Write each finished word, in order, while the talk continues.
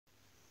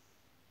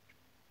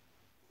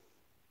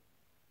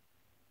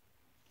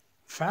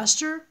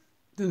faster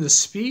than the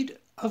speed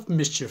of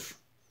mischief.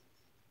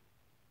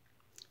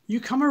 You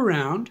come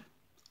around,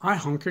 I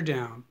hunker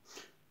down.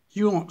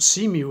 You won't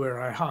see me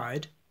where I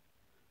hide.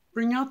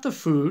 Bring out the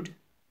food,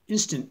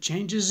 instant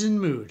changes in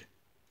mood.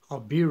 I'll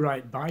be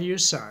right by your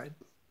side.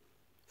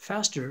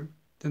 Faster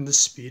than the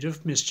speed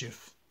of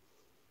mischief.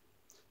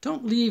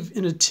 Don't leave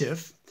in a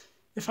tiff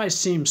if I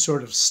seem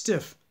sort of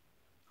stiff.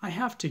 I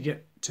have to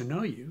get to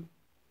know you.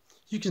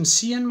 You can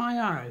see in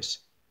my eyes,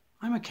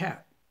 I'm a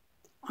cat.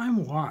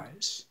 I'm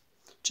wise.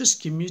 Just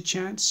give me a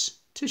chance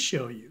to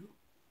show you.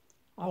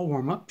 I'll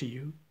warm up to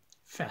you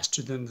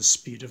faster than the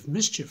speed of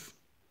mischief.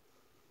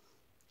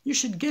 You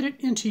should get it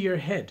into your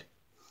head.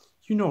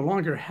 You no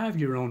longer have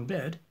your own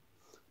bed.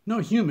 No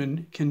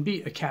human can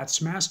be a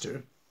cat's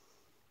master.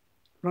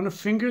 Run a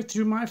finger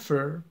through my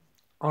fur.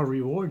 I'll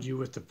reward you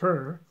with the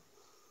purr.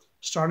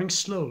 Starting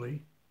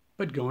slowly,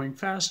 but going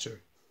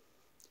faster.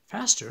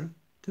 Faster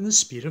than the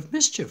speed of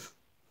mischief.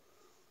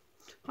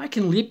 I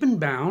can leap and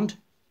bound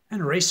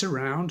and race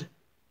around,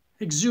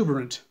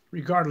 exuberant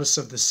regardless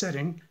of the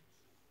setting.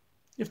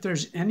 If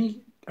there's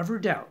any ever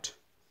doubt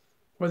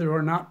whether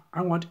or not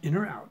I want in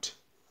or out,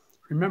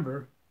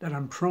 remember that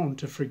I'm prone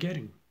to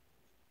forgetting.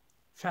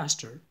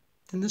 Faster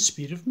than the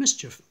speed of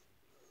mischief.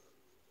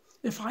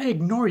 If I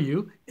ignore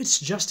you, it's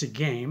just a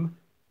game.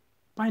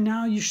 By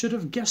now you should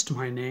have guessed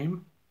my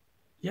name.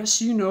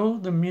 Yes, you know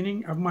the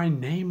meaning of my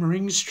name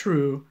rings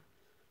true,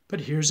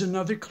 but here's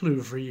another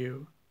clue for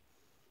you.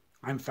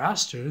 I'm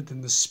faster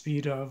than the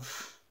speed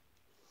of